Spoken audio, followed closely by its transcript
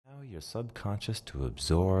your subconscious to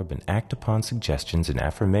absorb and act upon suggestions and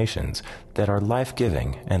affirmations that are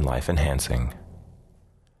life-giving and life-enhancing.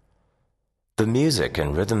 The music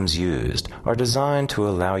and rhythms used are designed to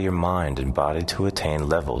allow your mind and body to attain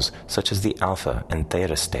levels such as the alpha and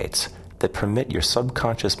theta states that permit your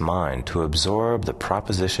subconscious mind to absorb the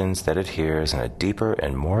propositions that it hears in a deeper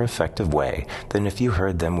and more effective way than if you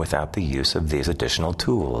heard them without the use of these additional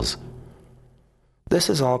tools. This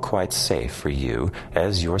is all quite safe for you,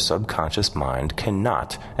 as your subconscious mind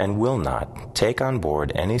cannot and will not take on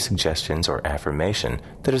board any suggestions or affirmation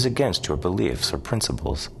that is against your beliefs or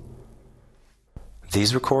principles.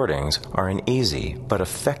 These recordings are an easy but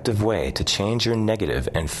effective way to change your negative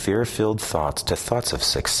and fear-filled thoughts to thoughts of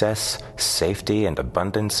success, safety, and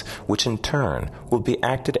abundance, which in turn will be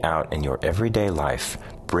acted out in your everyday life,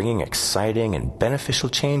 bringing exciting and beneficial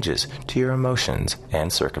changes to your emotions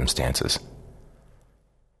and circumstances.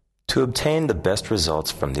 To obtain the best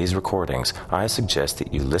results from these recordings, I suggest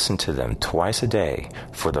that you listen to them twice a day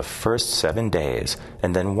for the first 7 days,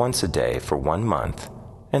 and then once a day for 1 month,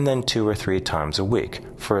 and then 2 or 3 times a week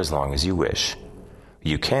for as long as you wish.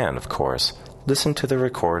 You can, of course, listen to the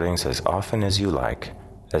recordings as often as you like,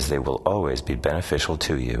 as they will always be beneficial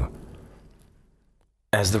to you.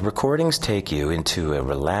 As the recordings take you into a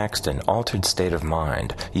relaxed and altered state of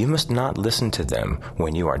mind, you must not listen to them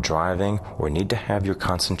when you are driving or need to have your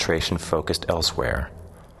concentration focused elsewhere.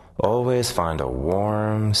 Always find a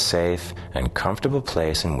warm, safe, and comfortable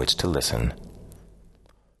place in which to listen.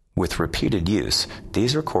 With repeated use,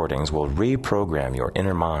 these recordings will reprogram your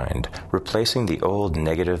inner mind, replacing the old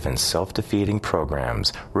negative and self-defeating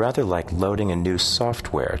programs, rather like loading a new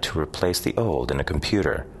software to replace the old in a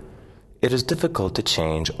computer. It is difficult to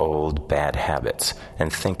change old bad habits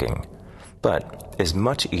and thinking, but is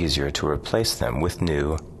much easier to replace them with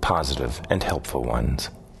new, positive, and helpful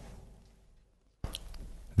ones.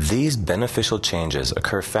 These beneficial changes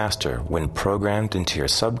occur faster when programmed into your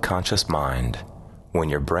subconscious mind, when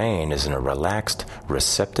your brain is in a relaxed,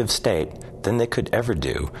 receptive state than they could ever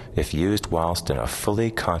do if used whilst in a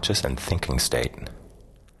fully conscious and thinking state.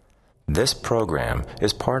 This program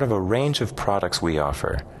is part of a range of products we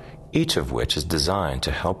offer, each of which is designed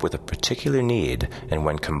to help with a particular need and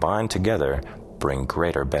when combined together, bring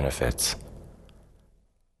greater benefits.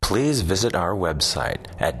 Please visit our website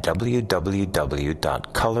at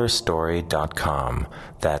www.colorstory.com.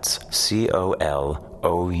 That's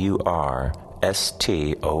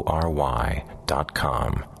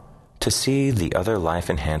COLOURSTORY.com to see the other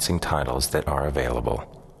life-enhancing titles that are available.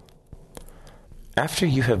 After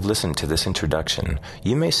you have listened to this introduction,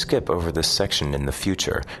 you may skip over this section in the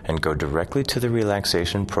future and go directly to the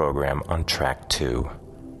relaxation program on track 2.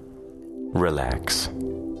 Relax,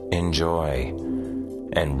 enjoy,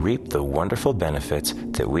 and reap the wonderful benefits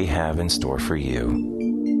that we have in store for you.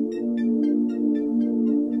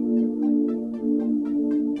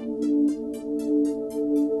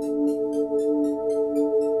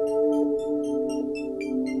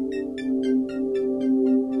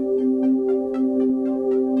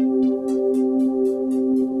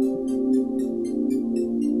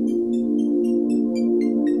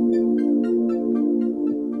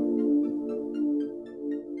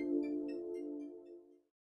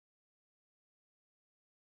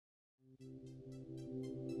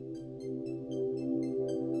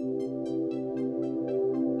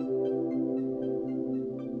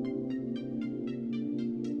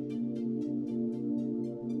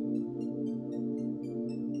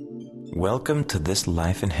 Welcome to this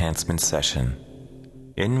life enhancement session,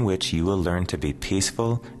 in which you will learn to be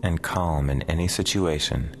peaceful and calm in any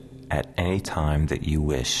situation, at any time that you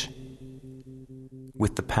wish.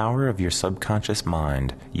 With the power of your subconscious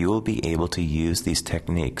mind, you will be able to use these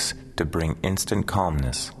techniques to bring instant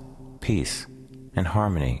calmness, peace, and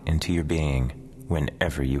harmony into your being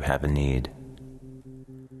whenever you have a need.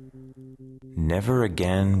 Never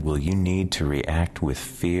again will you need to react with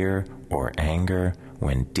fear or anger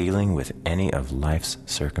when dealing with any of life's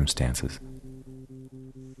circumstances.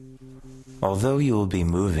 Although you will be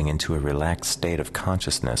moving into a relaxed state of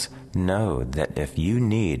consciousness, know that if you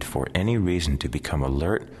need for any reason to become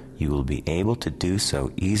alert, you will be able to do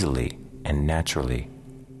so easily and naturally,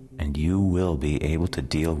 and you will be able to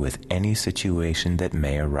deal with any situation that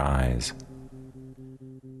may arise.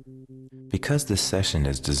 Because this session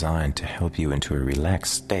is designed to help you into a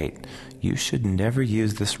relaxed state, you should never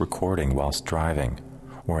use this recording whilst driving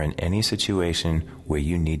or in any situation where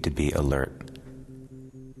you need to be alert.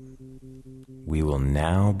 We will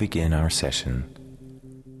now begin our session.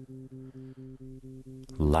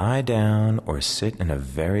 Lie down or sit in a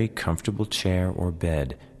very comfortable chair or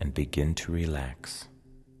bed and begin to relax.